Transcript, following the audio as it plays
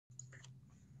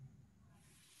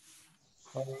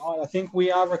All right, I think we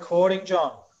are recording,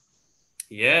 John.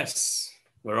 Yes,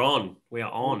 we're on. We are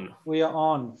We, on. we are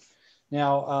on.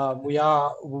 Now, we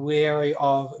are wary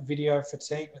of video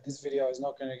fatigue, but this video is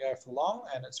not going to go for long.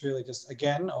 And it's really just,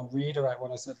 again, I'll reiterate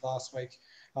what I said last week.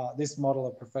 This model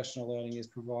of professional learning is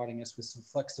providing us with some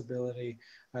flexibility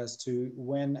as to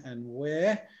when and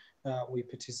where we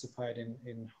participate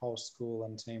in whole school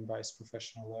and team-based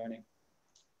professional learning.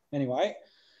 Anyway,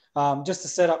 just to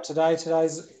set up today's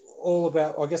all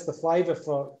about, I guess the flavour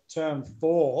for term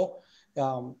 4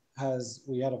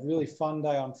 we had a really fun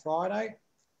day on Friday.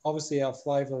 Obviously our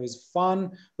flavour is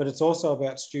fun, but it's also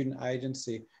about student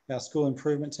agency. Our school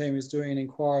improvement team is doing an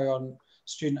inquiry on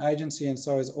student agency, and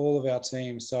so is all of our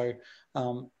teams. So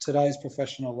today's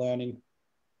professional learning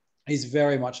is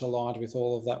very much aligned with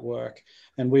all of that work.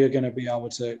 And we are going to be able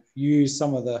to use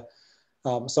some of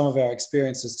our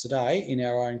experiences today in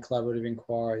our own collaborative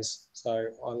inquiries. So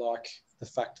I like the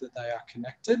fact that they are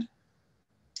connected.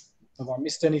 Have I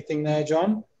missed anything there,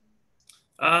 John?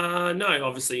 No,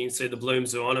 obviously you can see the Bloom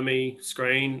Zoonomy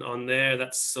screen on there.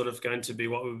 That's sort of going to be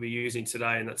what we'll be using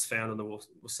today, and that's found on the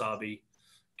Wasabi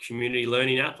Community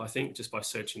Learning app, I think, just by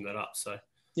searching that up. So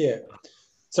yeah.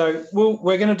 So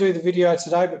we're going to do the video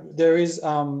today, but there is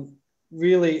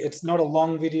really, it's not a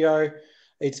long video.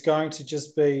 It's going to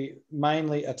just be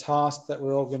mainly a task that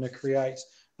we're all going to create,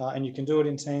 and you can do it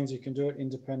in teams, you can do it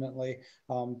independently,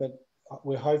 but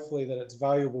we're hopefully that it's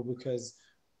valuable because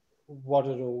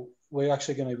we're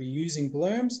actually going to be using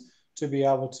Blooms to be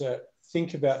able to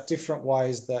think about different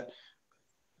ways that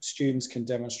students can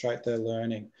demonstrate their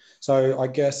learning. So I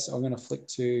guess I'm going to flick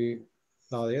to,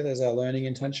 there's our learning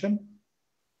intention.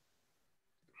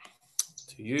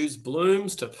 To use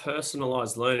Blooms to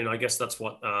personalise learning, I guess that's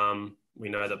what we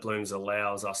know that Blooms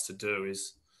allows us to do,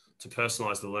 is to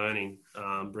personalise the learning,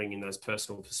 bringing those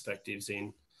personal perspectives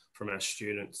in from our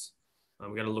students.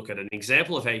 We're going to look at an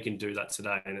example of how you can do that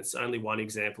today, and it's only one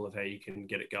example of how you can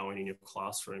get it going in your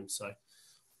classroom. So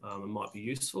it might be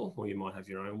useful, or you might have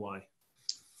your own way.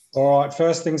 All right,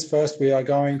 first things first, we are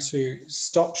going to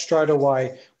stop straight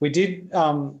away.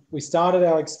 We started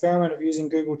our experiment of using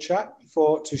Google Chat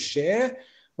to share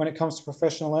when it comes to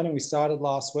professional learning. We started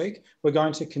last week. We're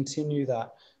going to continue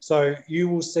that. So you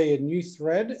will see a new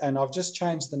thread, and I've just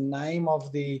changed the name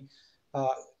of the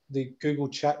Google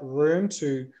Chat room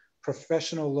to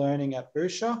Professional Learning at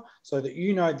Busha, so that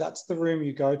you know that's the room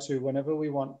you go to whenever we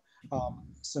want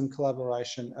some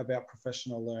collaboration about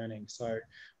professional learning. So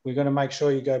we're going to make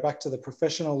sure you go back to the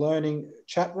professional learning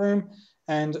chat room,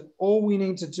 and all we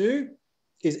need to do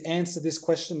is answer this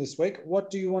question this week. What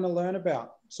do you want to learn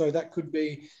about? So that could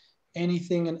be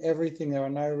anything and everything. There are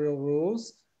no real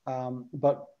rules,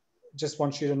 but just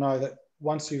want you to know that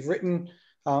once you've written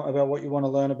about what you want to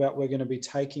learn about, we're going to be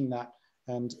taking that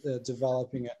and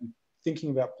developing it and thinking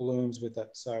about Blooms with it.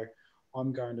 So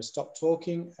I'm going to stop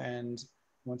talking, and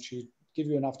once you give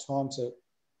you enough time to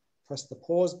press the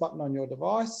pause button on your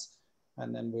device,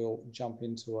 and then we'll jump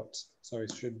into it. So you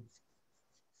should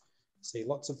see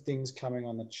lots of things coming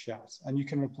on the chat, and you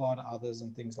can reply to others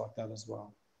and things like that as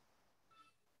well.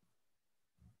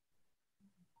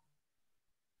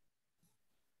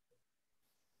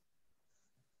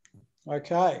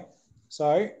 Okay,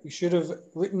 so you should have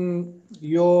written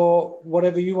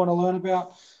whatever you want to learn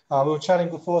about. We were chatting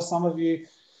before, some of you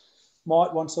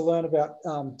might want to learn about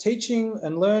teaching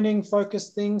and learning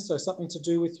focused things, so something to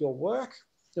do with your work,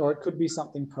 or it could be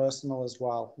something personal as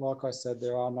well. Like I said,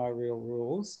 there are no real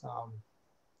rules.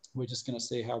 We're just going to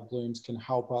see how Blooms can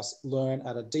help us learn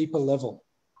at a deeper level.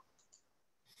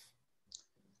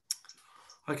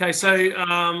 Okay, so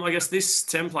I guess this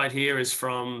template here is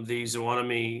from the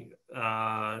Zoonomy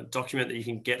document that you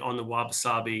can get on the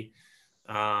Wasabi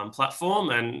platform,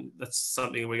 and that's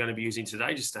something we're going to be using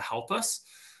today just to help us.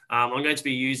 I'm going to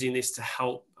be using this to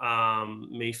help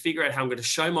me figure out how I'm going to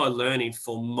show my learning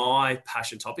for my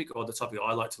passion topic, or the topic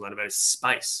I like to learn about is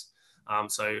space.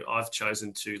 So I've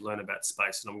chosen to learn about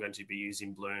space, and I'm going to be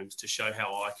using Blooms to show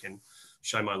how I can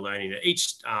show my learning at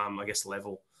each, I guess,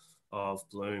 level of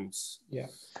Blooms. Yeah.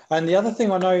 And the other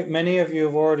thing, I know many of you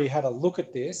have already had a look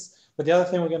at this, but the other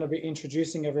thing we're going to be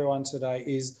introducing everyone today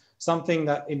is something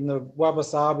that in the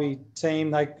Wasabi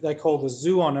team, they call the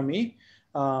zoonomy,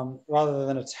 rather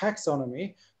than a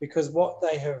taxonomy, because what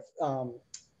they have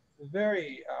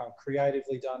very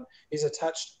creatively done is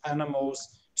attached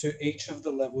animals to each of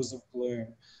the levels of Bloom.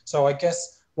 So I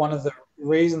guess one of the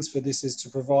reasons for this is to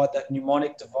provide that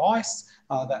mnemonic device,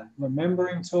 that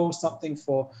remembering tool, something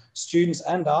for students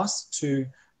and us to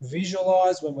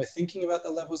visualize when we're thinking about the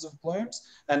levels of Blooms.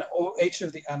 And each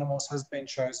of the animals has been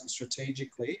chosen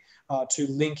strategically to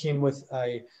link in with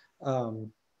a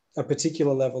a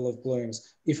particular level of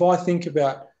blooms. If I think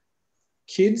about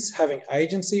kids having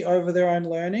agency over their own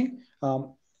learning,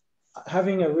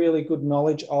 having a really good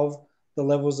knowledge of the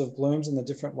levels of blooms and the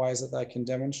different ways that they can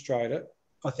demonstrate it,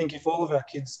 I think if all of our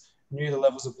kids knew the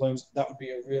levels of blooms, that would be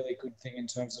a really good thing in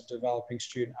terms of developing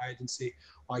student agency.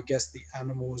 I guess the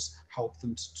animals help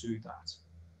them to do that.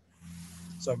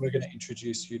 So we're going to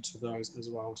introduce you to those as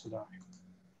well today.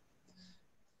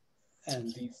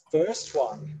 And the first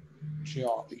one,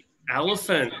 Johnny.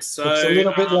 Elephant. So looks a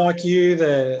little bit like you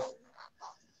there.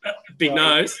 Big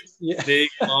nose. Yeah. Big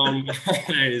long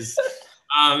nose.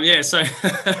 Yeah, so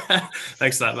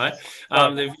thanks for that,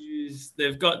 mate.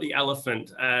 They've got the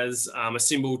elephant as a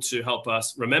symbol to help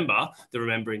us remember the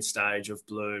remembering stage of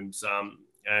blooms.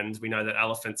 And we know that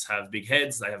elephants have big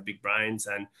heads, they have big brains,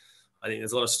 and I think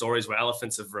there's a lot of stories where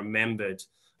elephants have remembered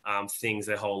things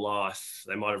their whole life.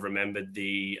 They might have remembered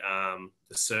the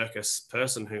circus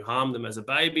person who harmed them as a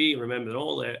baby, remembered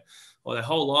all their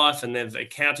whole life, and they've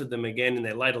encountered them again in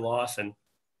their later life and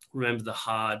remembered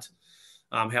how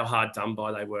hard done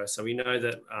by they were. So we know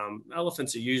that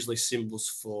elephants are usually symbols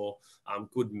for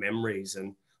good memories,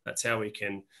 and that's how we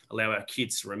can allow our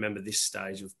kids to remember this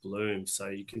stage of bloom. So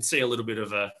you can see a little bit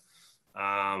of a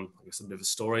bit of a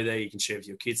story there you can share with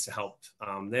your kids to help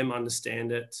them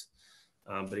understand it.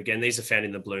 But again, these are found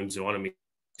in the Bloom Zoonomy.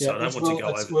 So I don't want to go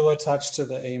over. We'll attach to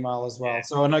the email as well. Yeah.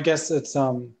 So, and I guess it's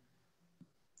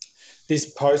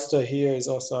this poster here is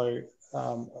also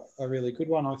a really good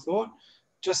one, I thought.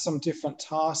 Just some different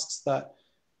tasks that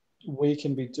we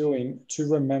can be doing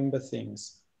to remember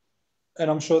things.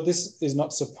 And I'm sure this is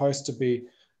not supposed to be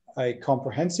a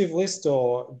comprehensive list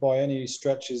or by any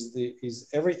stretch is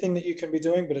everything that you can be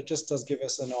doing, but it just does give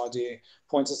us an idea,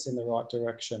 points us in the right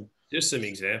direction. Just some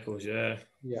examples, yeah.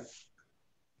 Yeah.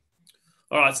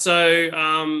 All right, so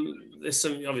there's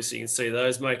some, obviously you can see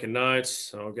those, make a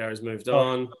note. Oh, Gary's moved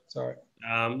on. Sorry.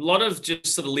 A lot of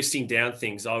just sort of listing down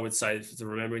things, I would say, for the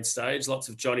remembering stage, lots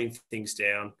of jotting things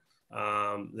down.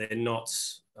 They're not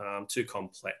too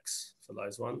complex for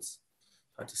those ones.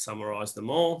 I had to summarize them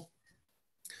all.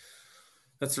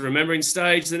 That's the remembering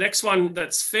stage. The next one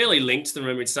that's fairly linked to the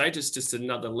remembering stage, is just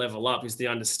another level up, is the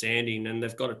understanding. And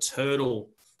they've got a turtle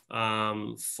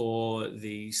for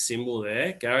the symbol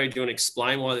there. Gary, do you want to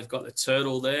explain why they've got the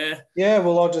turtle there? Yeah,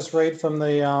 well, I'll just read from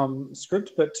the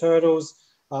script, but turtles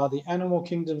are the animal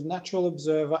kingdom's natural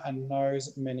observer and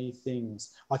knows many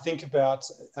things. I think about,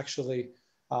 actually,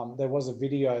 there was a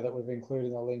video that we've included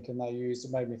in the link and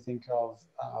it made me think of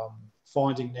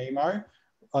Finding Nemo.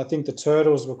 I think the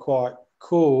turtles were quite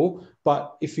cool,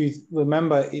 but if you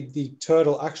remember, the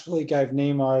turtle actually gave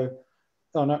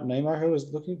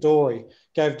Dory,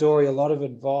 gave Dory a lot of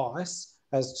advice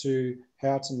as to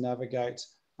how to navigate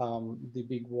the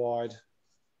big wide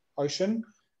ocean.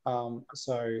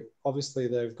 So obviously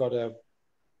they've got a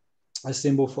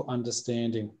symbol for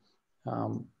understanding,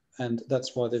 and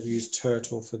that's why they've used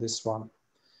turtle for this one.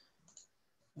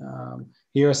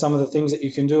 Here are some of the things that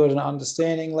you can do at an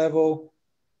understanding level.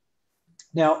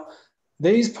 Now,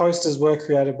 these posters were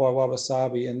created by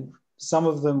Wabi-Sabi, and some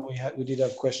of them we did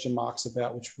have question marks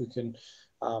about, which we can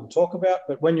talk about.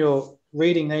 But when you're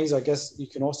reading these, I guess you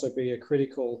can also be a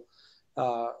critical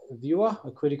viewer, a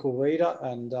critical reader,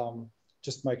 and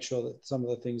just make sure that some of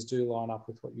the things do line up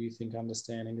with what you think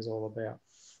understanding is all about.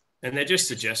 And they're just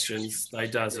suggestions. They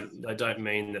don't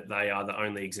mean that they are the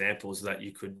only examples that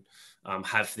you could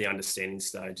have for the understanding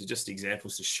stage. They're just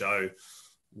examples to show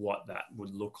what that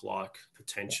would look like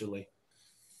potentially.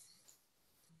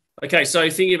 Okay, so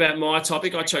thinking about my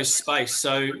topic, I chose space.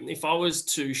 So if I was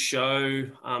to show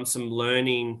some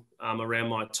learning around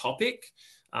my topic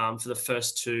for the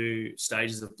first two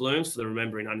stages of blooms, for the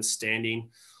remembering, understanding,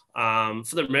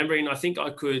 for the remembering, I think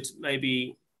I could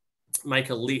maybe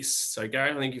make a list. So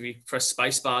Gary, I think if you press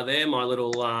spacebar there, my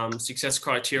little success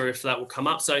criteria for that will come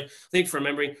up. So I think for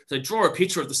remembering, so draw a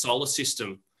picture of the solar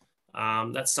system.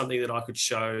 That's something that I could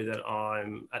show that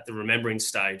I'm at the remembering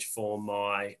stage for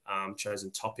my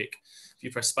chosen topic. If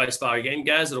you press spacebar again,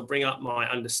 Gaz, it'll bring up my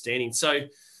understanding. So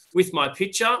with my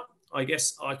picture, I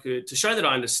guess I could, to show that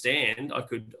I understand, I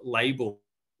could label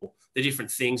the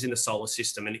different things in the solar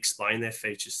system and explain their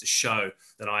features to show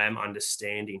that I am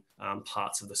understanding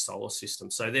parts of the solar system.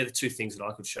 So they're the two things that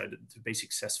I could show to be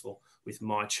successful with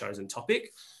my chosen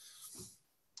topic.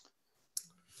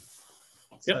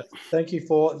 Yep. So thank you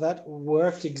for that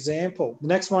worked example. The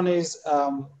next one is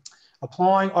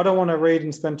applying. I don't want to read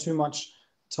and spend too much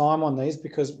time on these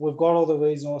because we've got all the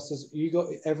resources.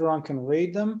 Everyone can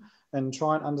read them and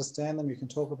try and understand them. You can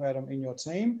talk about them in your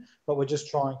team, but we're just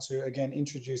trying to, again,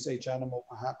 introduce each animal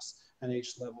perhaps and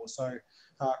each level. So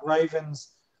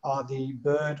ravens are the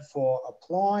bird for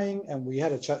applying. And we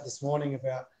had a chat this morning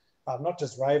about not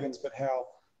just ravens, but how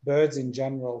birds in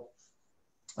general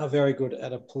are very good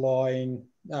at applying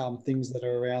things that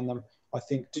are around them. I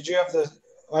think,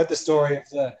 I had the story of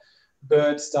the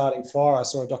bird starting fire. I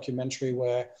saw a documentary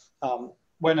where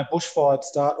when a bushfire would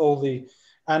start, all the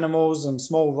animals and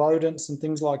small rodents and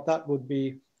things like that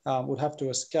would have to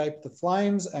escape the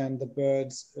flames, and the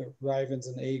birds, ravens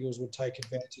and eagles, would take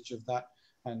advantage of that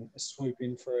and swoop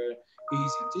in for an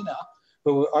easy dinner.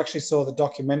 But we actually saw the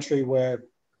documentary where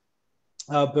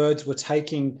birds were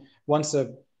taking, once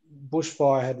a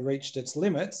bushfire had reached its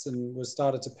limits and was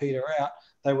started to peter out,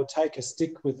 they would take a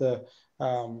stick with an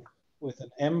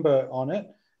ember on it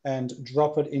and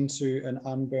drop it into an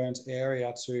unburnt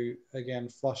area to, again,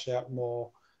 flush out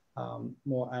more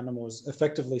animals,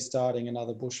 effectively starting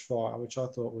another bushfire, which I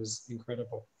thought was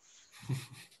incredible. I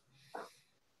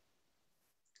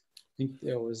think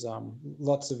there was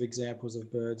lots of examples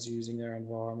of birds using their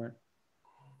environment.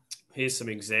 Here's some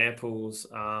examples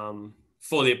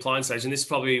for the applying stage, and this is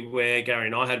probably where Gary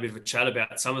and I had a bit of a chat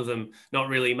about some of them not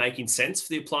really making sense for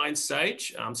the applying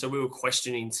stage. So we were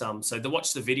questioning some. So to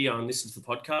watch the video and listen to the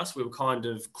podcast, we were kind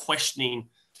of questioning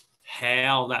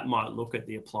how that might look at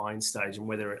the applying stage and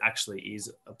whether it actually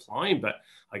is applying. But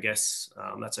I guess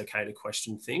that's okay to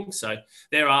question things. So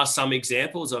there are some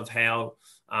examples of how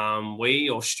we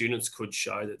or students could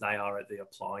show that they are at the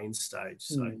applying stage.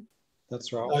 So.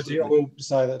 That's right. I will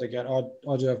say that again.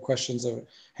 I do have questions of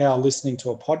how listening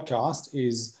to a podcast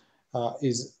is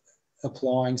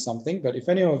applying something. But if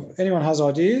anyone has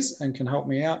ideas and can help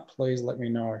me out, please let me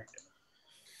know.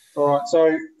 All right.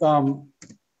 So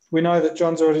we know that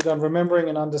John's already done remembering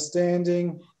and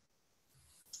understanding.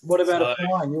 What about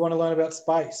applying? You want to learn about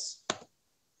space?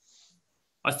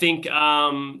 I think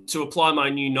to apply my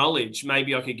new knowledge,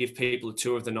 maybe I could give people a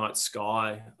tour of the night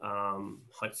sky.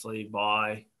 Hopefully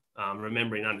by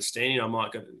remembering and understanding, I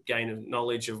might gain a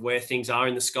knowledge of where things are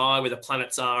in the sky, where the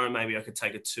planets are, and maybe I could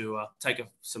take a tour,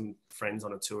 some friends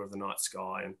on a tour of the night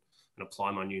sky and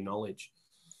apply my new knowledge.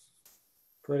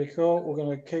 Pretty cool. We're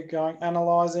going to keep going.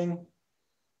 Analysing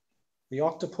the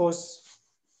octopus.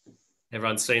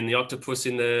 Everyone's seen the octopus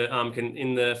in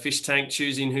the fish tank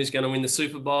choosing who's going to win the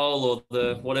Super Bowl or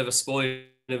the whatever sporting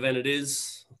event it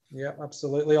is. Yeah,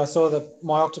 absolutely. I saw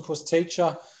My Octopus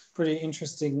Teacher, pretty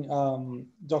interesting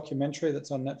documentary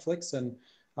that's on Netflix, and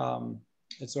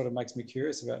it sort of makes me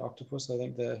curious about octopus. I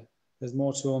think there's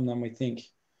more to them than we think.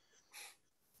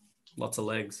 Lots of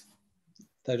legs.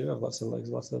 They do have lots of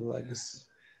legs.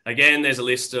 Again, there's a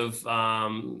list of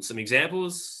some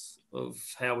examples of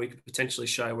how we could potentially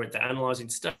show we're at the analysing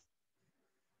stage.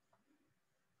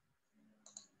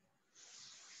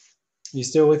 You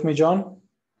still with me, John?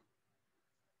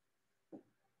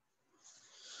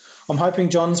 I'm hoping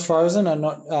John's frozen and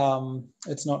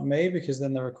it's not me, because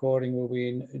then the recording will be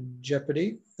in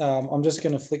jeopardy. I'm just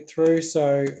going to flick through.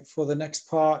 So for the next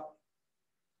part,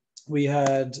 we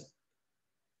had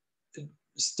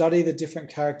study the different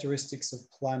characteristics of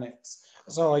planets.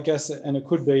 So I guess, and it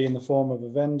could be in the form of a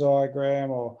Venn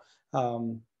diagram or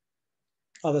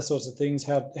other sorts of things,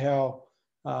 how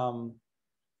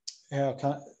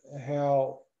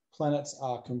planets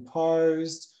are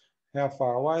composed, how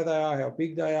far away they are, how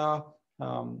big they are.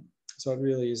 So it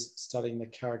really is studying the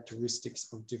characteristics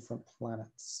of different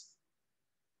planets.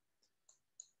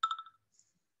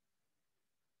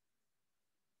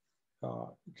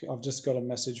 I've just got a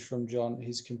message from John.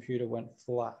 His computer went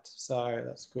flat, so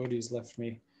that's good. He's left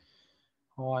me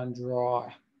high and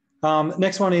dry.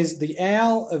 Next one is the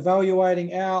owl,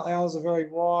 evaluating owl. Owls are very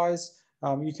wise.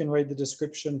 You can read the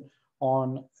description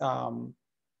on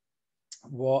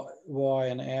why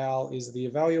an owl is the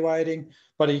evaluating,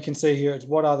 but you can see here, it's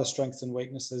what are the strengths and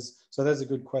weaknesses. So there's a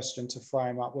good question to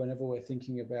frame up whenever we're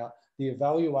thinking about the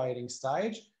evaluating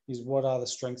stage, is what are the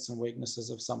strengths and weaknesses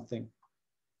of something.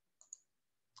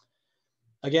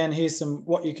 Again, here's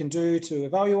what you can do to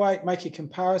evaluate. Make a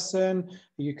comparison.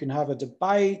 You can have a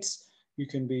debate. You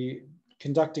can be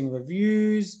conducting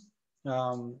reviews.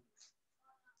 Lots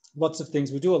of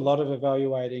things. We do a lot of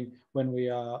evaluating when we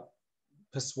are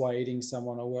persuading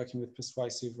someone or working with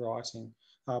persuasive writing.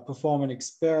 Perform an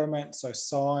experiment, so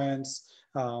science,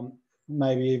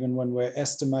 maybe even when we're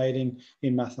estimating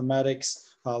in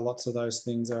mathematics, lots of those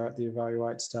things are at the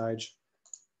evaluate stage.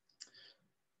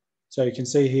 So you can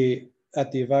see here, at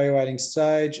the evaluating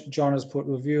stage, John has put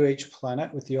review each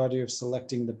planet with the idea of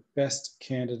selecting the best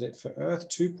candidate for Earth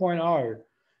 2.0.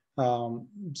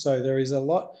 So there is a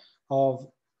lot of,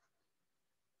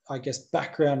 I guess,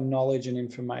 background knowledge and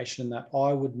information that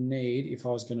I would need if I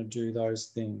was going to do those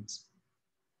things.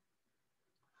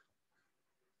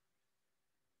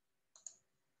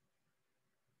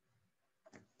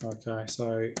 Okay,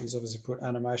 so he's obviously put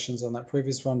animations on that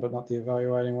previous one, but not the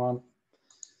evaluating one.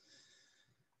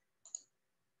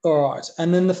 All right,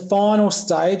 and then the final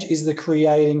stage is the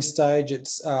creating stage.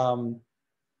 It's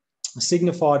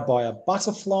signified by a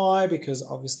butterfly, because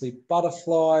obviously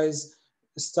butterflies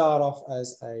start off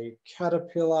as a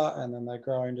caterpillar and then they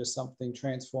grow into something,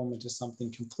 transform into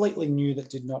something completely new that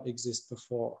did not exist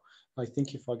before. I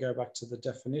think if I go back to the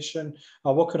definition,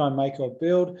 what could I make or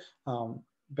build?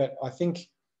 But I think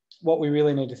what we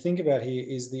really need to think about here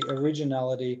is the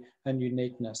originality and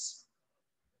uniqueness.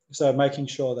 So making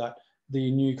sure that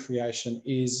the new creation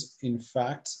is in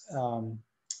fact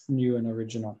new and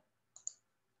original.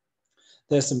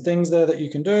 There's some things there that you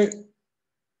can do.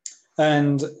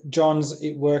 And John's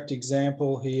worked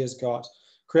example, he has got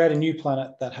create a new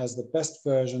planet that has the best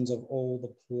versions of all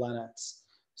the planets.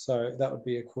 So that would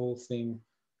be a cool thing.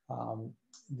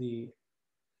 The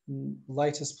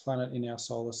latest planet in our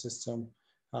solar system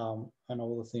and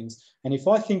all the things. And if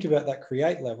I think about that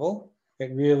create level,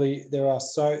 it really,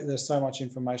 there's so much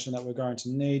information that we're going to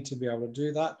need to be able to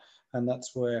do that. And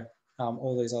that's where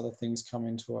all these other things come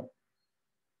into it.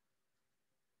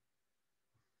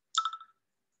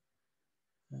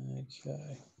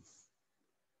 Okay.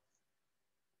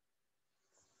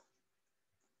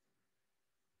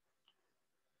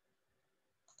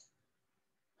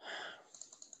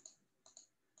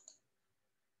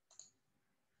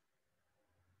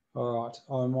 All right,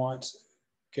 I might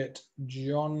get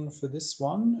John for this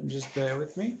one and just bear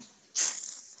with me.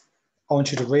 I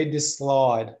want you to read this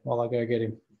slide while I go get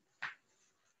him.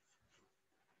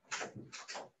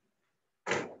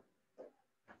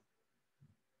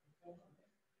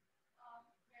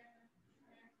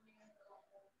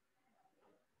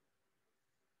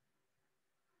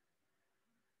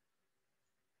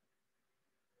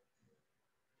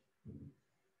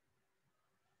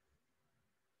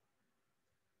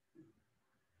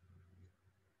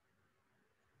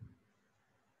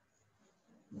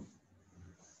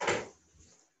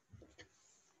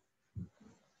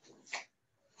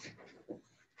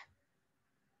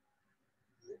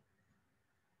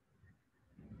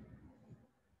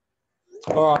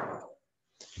 All right.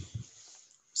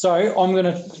 So I'm going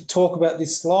to talk about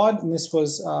this slide, and this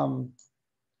was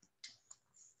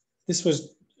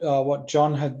what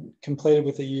John had completed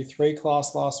with the Year 3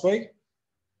 class last week.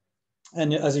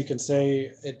 And as you can see,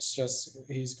 it's just,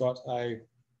 he's got a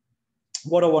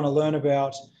what I want to learn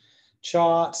about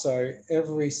chart. So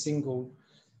every single,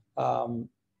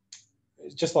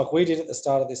 just like we did at the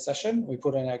start of this session, we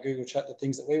put in our Google chat the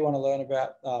things that we want to learn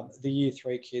about. The Year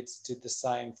 3 kids did the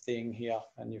same thing here,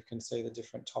 and you can see the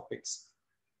different topics.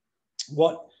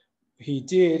 What he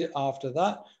did after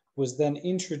that was then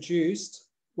introduced,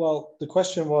 well, the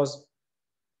question was,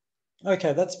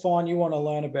 okay, that's fine, you want to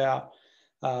learn about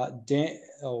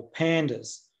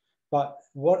pandas, but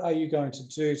what are you going to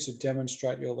do to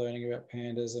demonstrate your learning about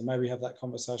pandas, and maybe have that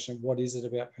conversation, what is it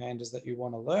about pandas that you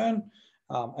want to learn?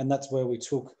 And that's where we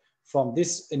took from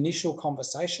this initial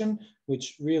conversation,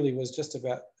 which really was just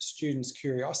about students'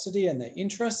 curiosity and their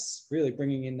interests, really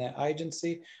bringing in their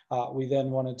agency. We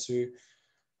then wanted to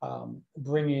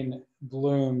bring in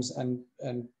blooms and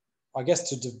I guess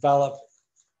to develop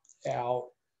our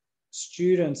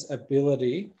students'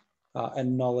 ability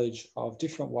and knowledge of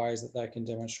different ways that they can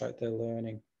demonstrate their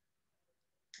learning.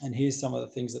 And here's some of the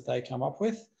things that they come up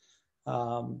with.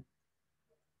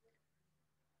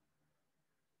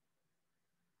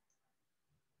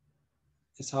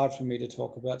 It's hard for me to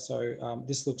talk about. So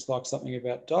this looks like something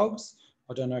about dogs.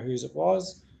 I don't know whose it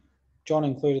was. John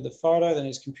included the photo, then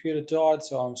his computer died,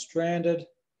 so I'm stranded.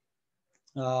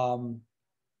 But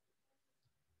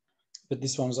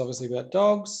this one is obviously about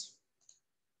dogs.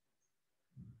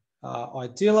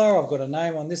 Idilla, I've got a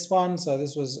name on this one. So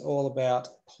this was all about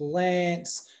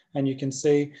plants. And you can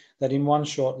see that in one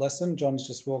short lesson, John's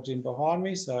just walked in behind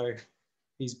me. So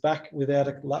he's back without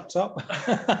a laptop.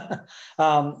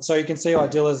 So you can see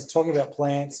Idilla's talking about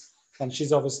plants, and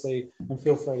she's obviously, and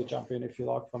feel free to jump in if you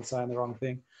like if I'm saying the wrong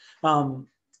thing.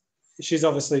 She's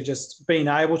obviously just been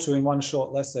able to, in one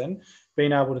short lesson,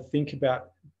 being able to think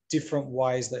about different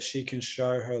ways that she can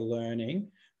show her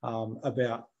learning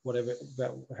about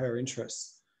her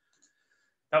interests.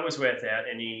 That was without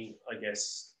any, I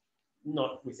guess,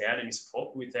 not without any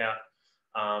support, without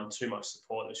too much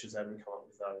support, that she was able to come up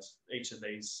with those. Each of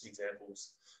these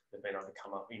examples, they've been able to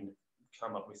come up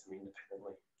with them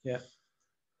independently. Yeah.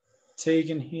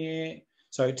 Tegan here.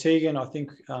 So Tegan, I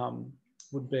think,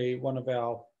 would be one of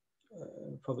our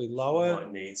probably lower.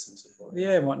 Might need some support.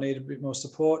 Yeah, might need a bit more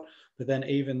support. But then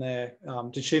even there,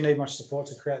 did she need much support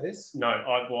to create this? No,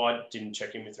 I didn't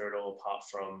check in with her at all, apart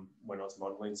from when I was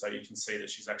modelling. So you can see that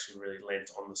she's actually really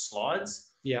lent on the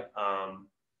slides. Yeah.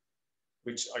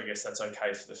 Which I guess that's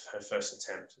okay for her first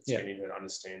attempt. It's getting her to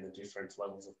understand the different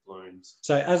levels of blooms.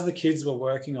 So as the kids were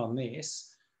working on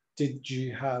this, did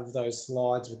you have those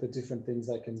slides with the different things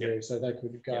they can do, so they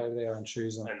could go there and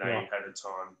choose them? And they had a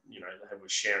time, they were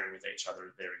sharing with each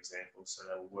other their examples, so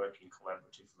they were working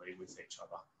collaboratively with each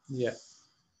other. Yeah.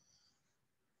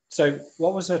 So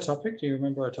what was her topic? Do you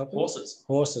remember her topic? Horses.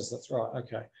 Horses, that's right.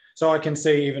 Okay. So I can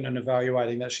see even in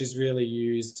evaluating that she's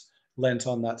really lent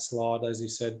on that slide, as you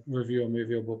said, review or move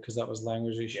your book, because that was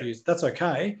language she used. That's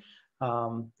okay.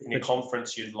 In a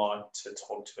conference, you'd like to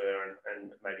talk to her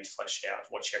and maybe flesh out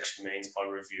what she actually means by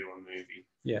review or movie.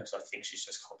 Yeah. So I think she's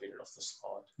just copied it off the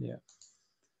slide. Yeah.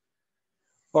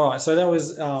 All right. So that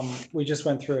was, we just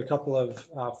went through a couple of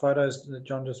photos that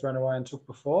John just ran away and took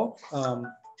before.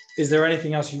 Is there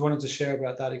anything else you wanted to share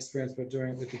about that experience we're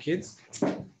doing with the kids?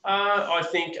 I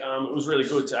think it was really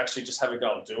good to actually just have a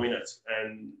go at doing it.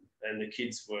 And the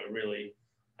kids were really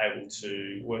able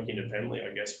to work independently,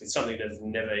 I guess, with something they've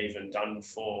never even done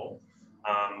before.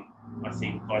 I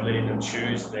think by letting them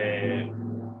choose their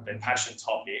passion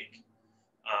topic,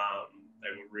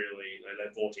 they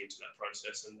bought into that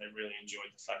process, and they really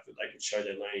enjoyed the fact that they could show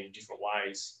their learning in different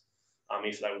ways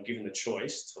if they were given the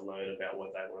choice to learn about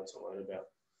what they wanted to learn about.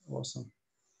 Awesome.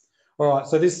 All right,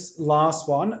 so this last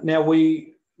one, now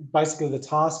basically the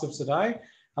task of today,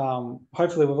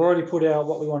 hopefully we've already put out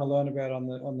what we want to learn about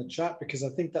on the chat, because I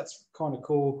think that's kind of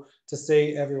cool to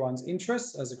see everyone's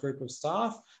interests as a group of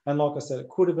staff. And like I said, it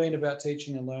could have been about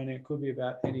teaching and learning. It could be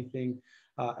about anything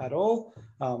at all.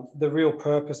 The real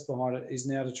purpose behind it is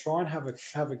now to try and have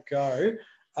a go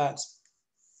at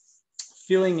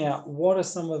filling out what are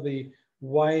some of the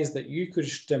ways that you could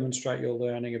demonstrate your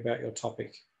learning about your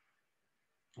topic.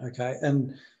 Okay,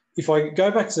 and if I go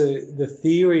back to the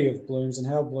theory of blooms and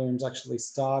how blooms actually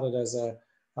started as a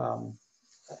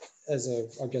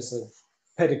I guess a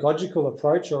pedagogical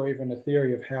approach, or even a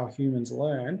theory of how humans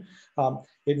learn,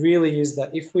 it really is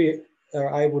that if we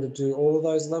are able to do all of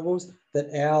those levels,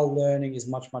 that our learning is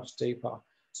much, much deeper.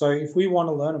 So if we want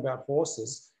to learn about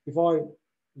horses, if I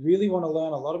really want to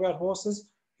learn a lot about horses,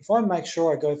 if I make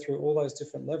sure I go through all those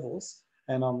different levels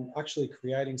and I'm actually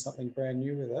creating something brand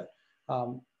new with it,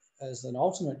 as an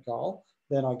ultimate goal,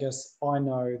 then I guess I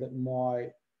know that my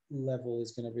level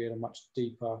is going to be at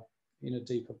in a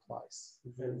deeper place.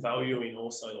 And valuing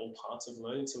also all parts of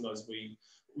learning. Sometimes we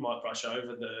might brush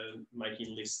over the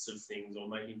making lists of things or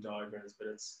making diagrams, but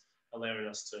it's allowing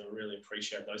us to really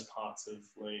appreciate those parts of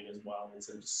learning as well,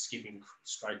 instead of just skipping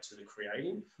straight to the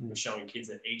creating. We're showing kids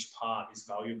that each part is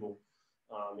valuable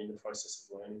in the process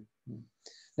of learning.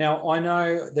 Now, I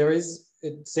know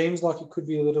it seems like it could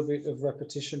be a little bit of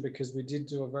repetition, because we did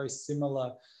do a very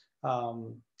similar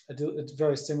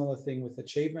thing with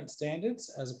achievement standards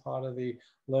as a part of the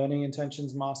Learning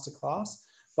Intentions Masterclass.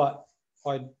 But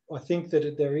I think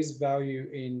that there is value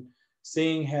in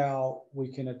seeing how we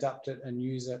can adapt it and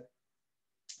use it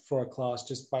for a class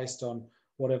just based on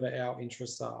whatever our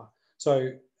interests are.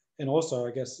 So, and also,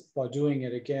 I guess, by doing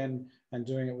it again and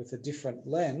doing it with a different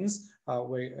lens,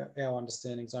 our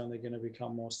understanding is only going to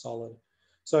become more solid.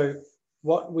 So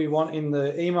what we want in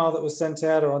the email that was sent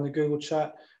out or on the Google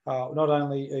chat, not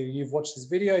only you've watched this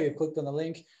video, you've clicked on the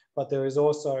link, but there is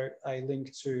also a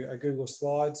link to a Google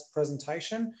Slides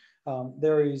presentation.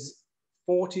 There is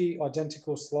 40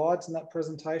 identical slides in that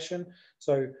presentation.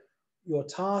 So your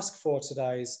task for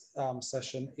today's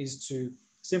session is to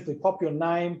simply pop your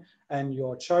name and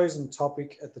your chosen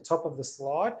topic at the top of the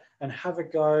slide and have a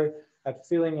go at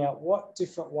filling out what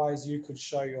different ways you could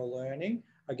show your learning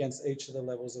against each of the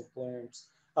levels of blooms.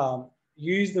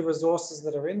 Use the resources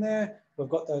that are in there. We've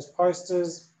got those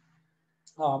posters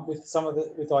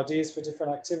with ideas for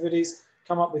different activities.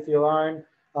 Come up with your own.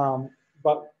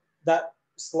 But that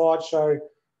slideshow,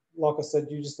 like I said,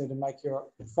 you just need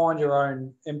to find your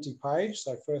own empty page.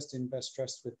 So first in, best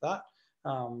dressed with that.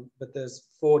 But there's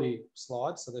 40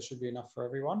 slides, so there should be enough for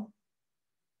everyone.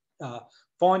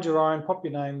 Find your own, pop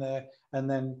your name there, and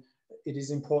then it is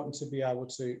important to be able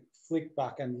to flick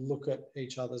back and look at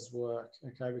each other's work,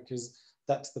 okay? Because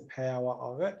that's the power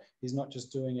of it, is not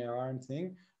just doing our own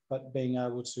thing, but being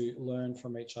able to learn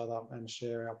from each other and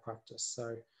share our practice.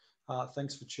 So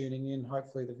thanks for tuning in.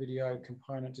 Hopefully the video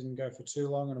component didn't go for too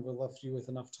long and we've left you with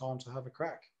enough time to have a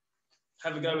crack.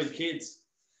 Have a go with kids.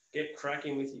 Get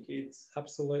cracking with your kids.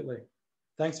 Absolutely.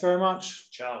 Thanks very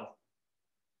much. Ciao.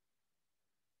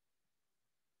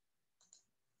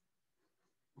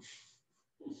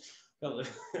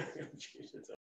 Computer